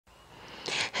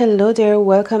Hello there,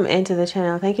 welcome into the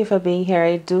channel. Thank you for being here.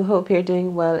 I do hope you're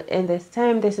doing well in this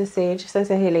time. This is Sage,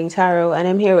 Sunset Healing Tarot, and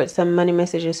I'm here with some money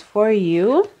messages for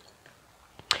you.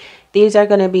 These are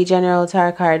going to be general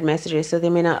tarot card messages, so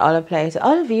they may not all apply to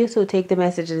all of you, so take the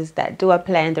messages that do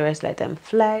apply and the rest let them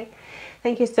fly.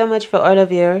 Thank you so much for all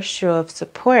of your show of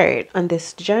support on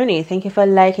this journey. Thank you for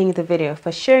liking the video,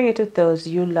 for sharing it with those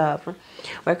you love.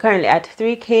 We're currently at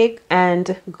 3K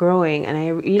and growing, and I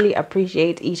really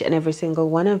appreciate each and every single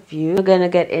one of you. We're going to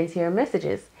get into your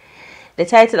messages. The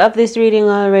title of this reading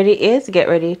already is Get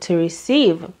Ready to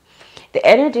Receive. The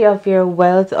energy of your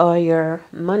wealth or your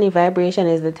money vibration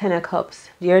is the 10 of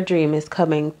Cups. Your dream is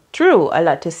coming true. A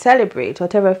lot to celebrate.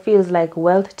 Whatever feels like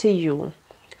wealth to you.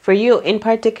 For you in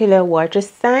particular, water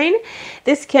sign,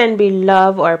 this can be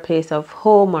love or a place of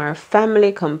home or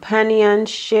family,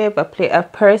 companionship, a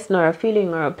person or a feeling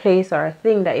or a place or a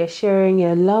thing that you're sharing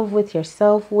your love with,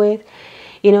 yourself with.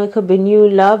 You know, it could be new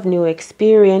love, new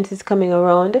experiences coming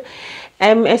around.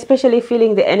 I'm especially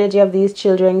feeling the energy of these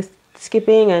children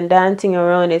skipping and dancing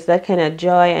around. It's that kind of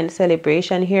joy and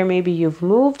celebration here. Maybe you've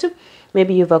moved.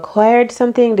 Maybe you've acquired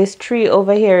something. This tree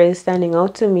over here is standing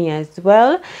out to me as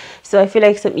well. So I feel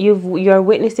like you're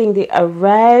witnessing the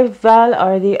arrival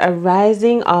or the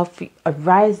arising of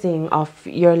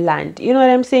your land. You know what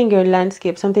I'm saying? Your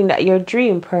landscape, something that your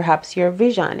dream, perhaps your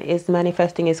vision is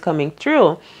manifesting, is coming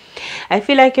through. I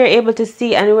feel like you're able to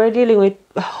see, and we're dealing with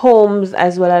homes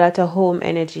as well, a lot of home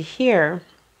energy here.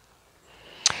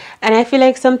 And I feel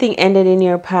like something ended in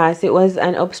your past. It was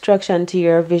an obstruction to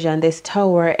your vision, this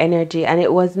tower energy. And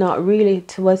it was not really,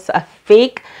 it was a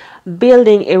fake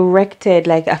building erected,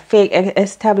 like a fake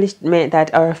establishment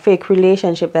that, or a fake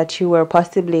relationship that you were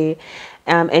possibly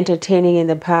entertaining in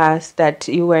the past, that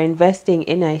you were investing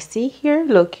in. I see here,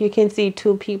 look, you can see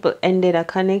two people ended a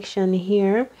connection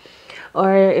here.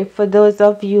 Or if for those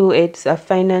of you, it's a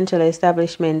financial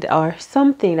establishment or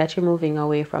something that you're moving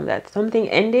away from, that something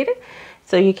ended.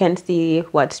 So you can see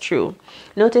what's true.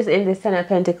 Notice in the 10 of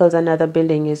Pentacles, another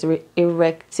building is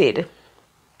erected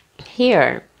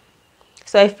here.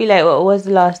 So I feel like what was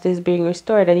lost is being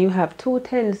restored. And you have 2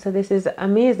 tens. So this is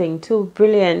amazing. 2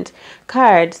 brilliant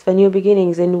cards for new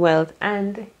beginnings in wealth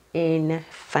and in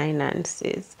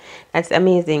finances. That's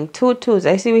amazing. 2 twos.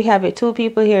 I see we have it. 2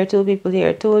 people here, 2 people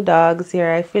here, 2 dogs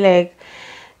here. I feel like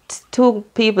 2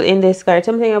 people in this card,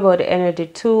 something about the energy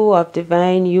 2 of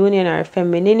divine union or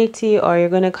femininity, or you're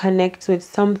going to connect with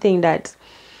something that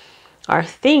are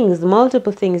things,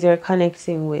 multiple things you're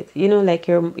connecting with, you know, like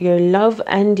your love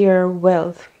and your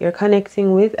wealth you're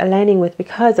connecting with, aligning with,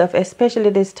 because of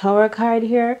especially this tower card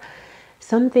here.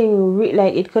 Something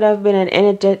like it could have been an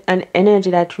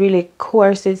energy that really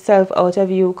coursed itself out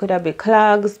of you. Could have been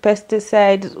clogs, pests.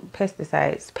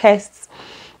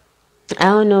 I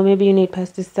don't know, maybe you need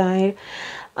pesticide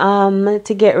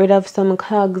to get rid of some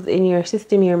clogs in your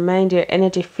system, your mind, your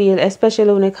energy field,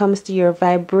 especially when it comes to your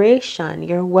vibration,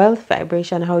 your wealth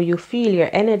vibration, how you feel, your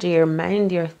energy, your mind,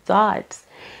 your thoughts.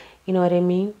 You know what I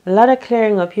mean? A lot of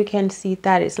clearing up. You can see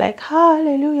that. It's like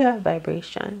hallelujah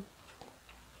vibration.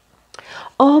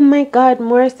 Oh my God,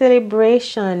 more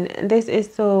celebration. This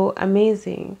is so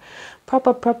amazing.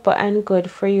 Proper and good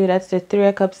for you. That's the 3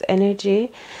 of Cups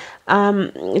energy.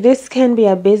 This can be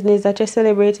a business that you're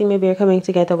celebrating. Maybe you're coming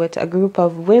together with a group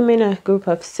of women, a group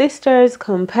of sisters,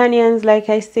 companions. Like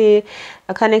I say,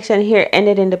 a connection here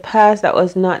ended in the past that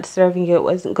was not serving you. It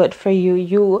wasn't good for you.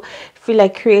 You feel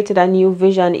like created a new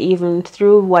vision even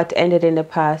through what ended in the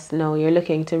past. Now you're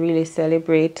looking to really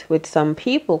celebrate with some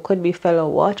people. Could be fellow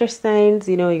water signs,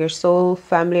 you know, your soul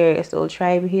family or your soul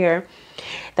tribe here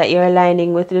that you're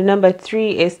aligning with. The number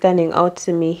 3 is standing out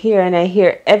to me here, and I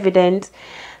hear evidence.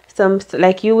 Some,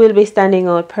 like, you will be standing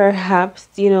out, perhaps,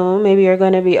 you know, maybe you're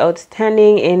going to be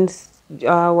outstanding in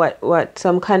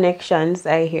some connections.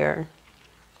 I hear.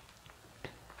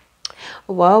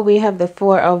 Well, we have the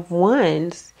 4 of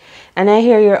Wands, and I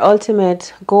hear your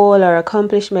ultimate goal or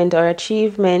accomplishment or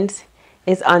achievement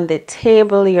is on the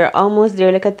table. You're almost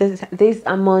there. Look at this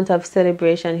amount of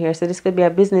celebration here. So this could be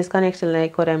a business connection,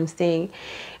 like what I'm saying.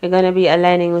 You're going to be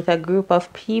aligning with a group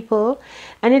of people,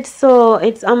 and it's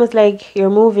almost like you're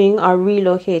moving or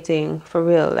relocating for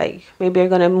real. Like maybe you're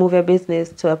going to move your business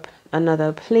to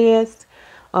another place,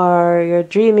 or you're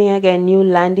dreaming again, new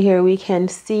land here. We can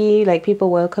see like people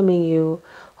welcoming you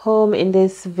home in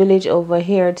this village over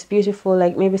here. It's beautiful.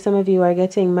 Like maybe some of you are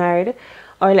getting married,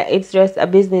 or like it's just a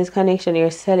business connection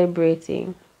you're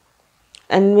celebrating.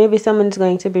 And maybe someone's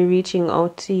going to be reaching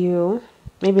out to you.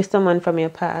 Maybe someone from your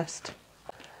past.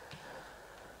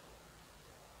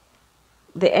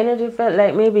 The energy felt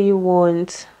like maybe you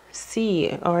won't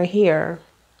see or hear.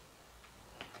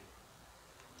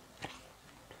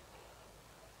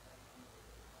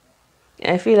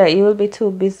 I feel like you will be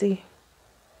too busy.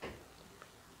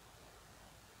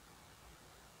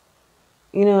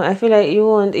 You know, I feel like you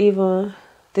won't even,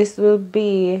 this will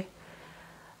be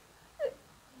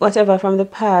whatever from the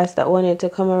past that wanted to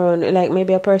come around. Like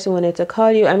maybe a person wanted to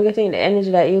call you. I'm getting the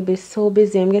energy that you'll be so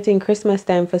busy. I'm getting Christmas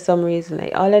time for some reason.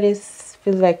 Like all of this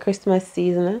feels like Christmas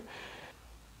season.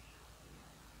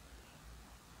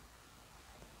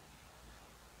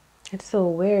 It's so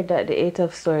weird that the Eight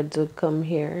of Swords would come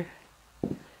here.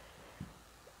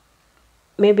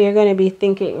 Maybe you're going to be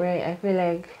thinking, right, I feel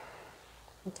like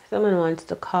someone wants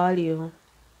to call you.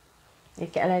 You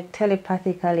can, like,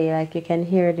 telepathically, like, you can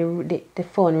hear the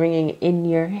phone ringing in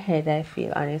your head, I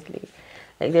feel, honestly.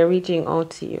 Like, they're reaching out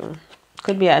to you.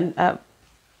 Could be a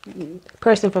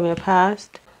person from your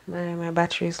past. My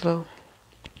battery is low.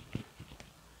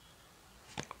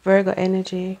 Virgo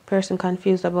energy. Person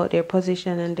confused about their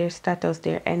position and their status,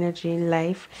 their energy in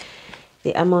life.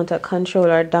 The amount of control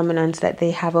or dominance that they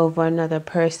have over another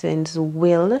person's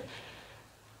will.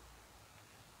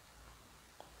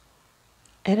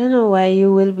 I don't know why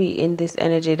you will be in this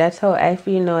energy. That's how I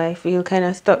feel now. I feel kind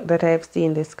of stuck that I've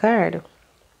seen this card.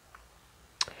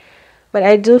 But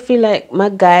I do feel like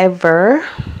MacGyver.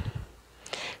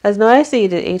 As now I see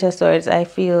the Eight of Swords, I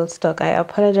feel stuck. I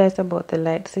apologize about the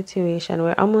light situation.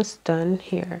 We're almost done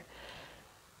here.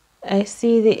 I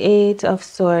see the Eight of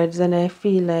Swords and I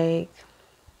feel like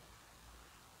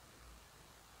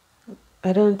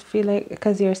I don't feel like,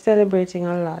 because you're celebrating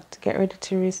a lot. Get ready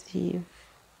to receive.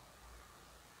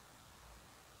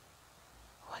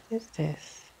 What is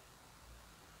this?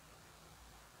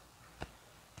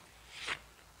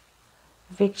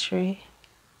 Victory.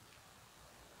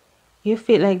 You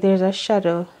feel like there's a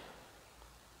shadow.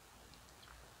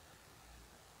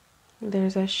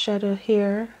 There's a shadow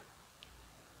here.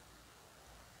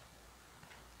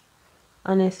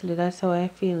 Honestly, that's how I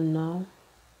feel now.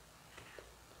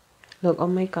 Look, oh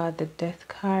my god, the death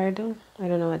card. I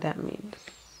don't know what that means.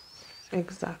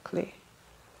 Exactly.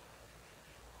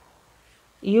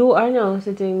 You are now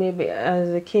sitting maybe as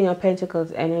the King of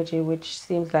Pentacles energy, which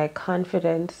seems like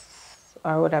confidence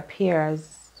or would appear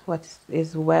as what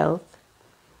is wealth.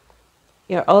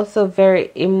 You're also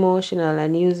very emotional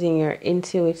and using your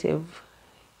intuitive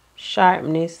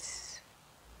sharpness,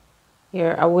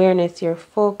 your awareness, your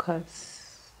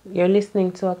focus. You're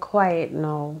listening to a quiet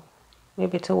now,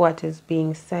 maybe to what is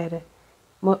being said.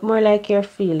 More like your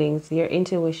feelings, your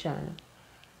intuition.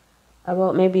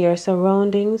 About maybe your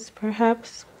surroundings,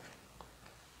 perhaps.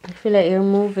 I feel like you're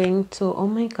moving to, oh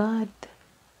my god,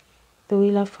 the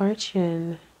Wheel of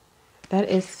Fortune. That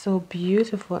is so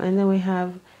beautiful. And then we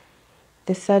have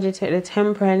the Sagittarius, the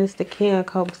Temperance, the King of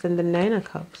Cups, and the Nine of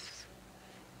Cups.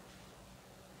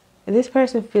 This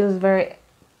person feels very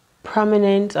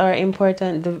prominent or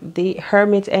important. The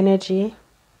Hermit energy.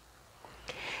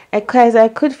 Because I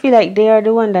could feel like they are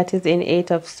the one that is in Eight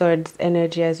of Swords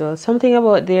energy as well. Something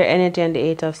about their energy and the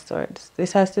Eight of Swords.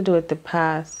 This has to do with the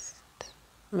past.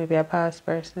 Maybe a past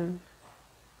person.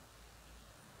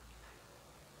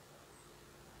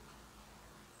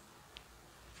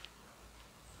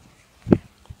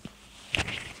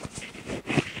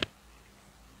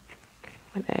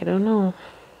 But I don't know.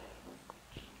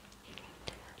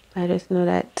 I just know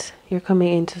that you're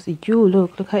coming into you.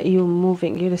 Look at you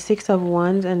moving. You're the Six of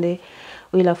Wands and the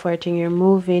Wheel of Fortune. You're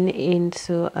moving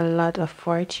into a lot of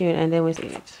fortune, and then with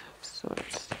Eight of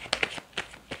Swords.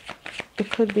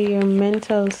 It could be your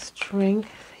mental strength,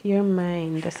 your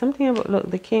mind. There's something about,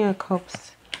 look, the King of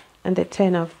Cups and the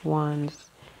Ten of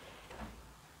Wands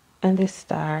and the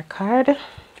Star card.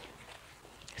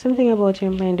 Something about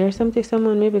your mind. There's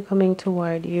someone may be coming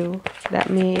toward you that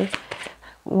may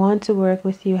want to work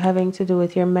with you, having to do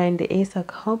with your mind. The Ace of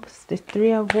Cups, the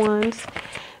Three of Wands.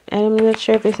 And I'm not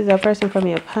sure if this is a person from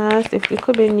your past. If it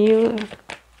could be new.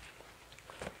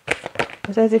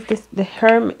 It's as if this, the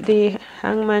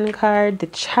Hangman card, the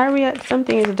Chariot,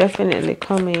 something is definitely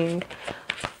coming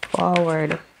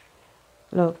forward.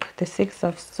 Look, the Six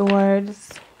of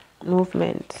Swords,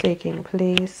 movement taking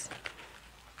place.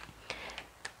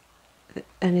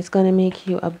 And it's going to make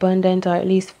you abundant or at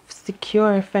least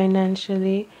secure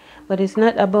financially. But it's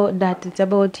not about that. It's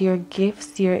about your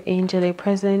gifts, your angelic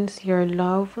presence, your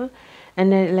love,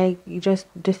 and then like just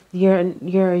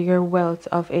your wealth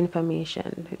of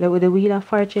information. With the Wheel of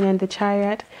Fortune and the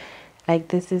Chariot, like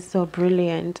this is so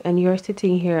brilliant. And you're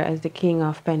sitting here as the King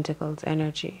of Pentacles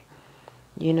energy.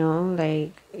 You know,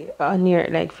 like on your,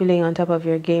 like feeling on top of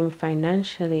your game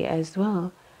financially as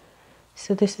well.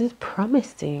 So this is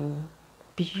promising.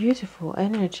 Beautiful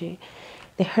energy.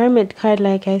 The Hermit card,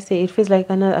 like I say, it feels like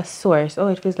another source. Oh,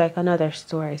 it feels like another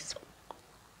source.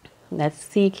 that's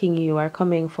seeking you or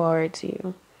coming forward to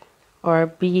you or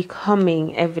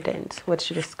becoming evident. What's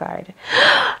this card?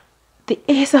 The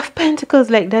Ace of Pentacles.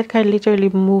 Like, that card literally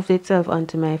moved itself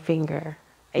onto my finger.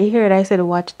 You heard I said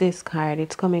watch this card.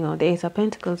 It's coming out. The Ace of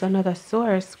Pentacles, another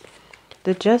source.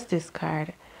 The Justice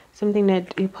card. Something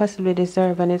that you possibly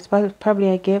deserve, and it's probably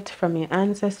a gift from your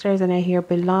ancestors. And I hear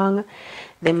belong.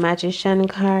 The Magician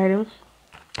card.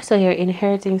 So you're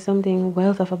inheriting something,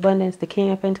 wealth of abundance. The King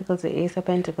of Pentacles, the Ace of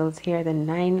Pentacles here, the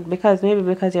 9. Because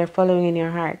you're following in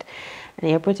your heart. And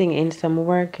you're putting in some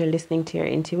work. You're listening to your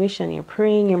intuition. You're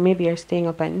praying. Or maybe you're staying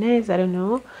up at night. I don't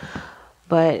know.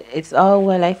 But it's all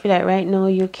well. I feel like right now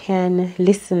you can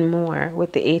listen more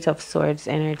with the 8 of Swords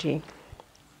energy.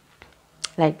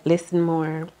 Like, listen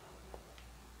more.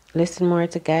 Listen more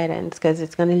to guidance, because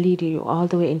it's going to lead you all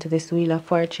the way into this Wheel of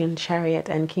Fortune, Chariot,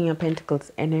 and King of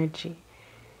Pentacles energy.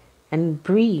 And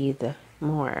breathe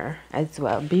more as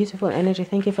well. Beautiful energy.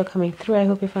 Thank you for coming through. I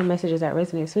hope you found messages that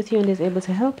resonates with you and is able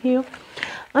to help you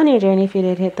on your journey. If you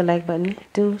did, hit the like button.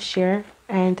 Do share.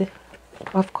 And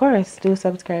of course, do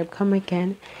subscribe. Come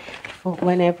again for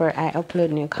whenever I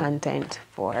upload new content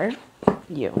for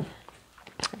you.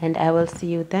 And I will see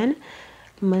you then.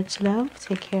 Much love.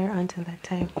 Take care until that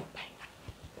time. Bye.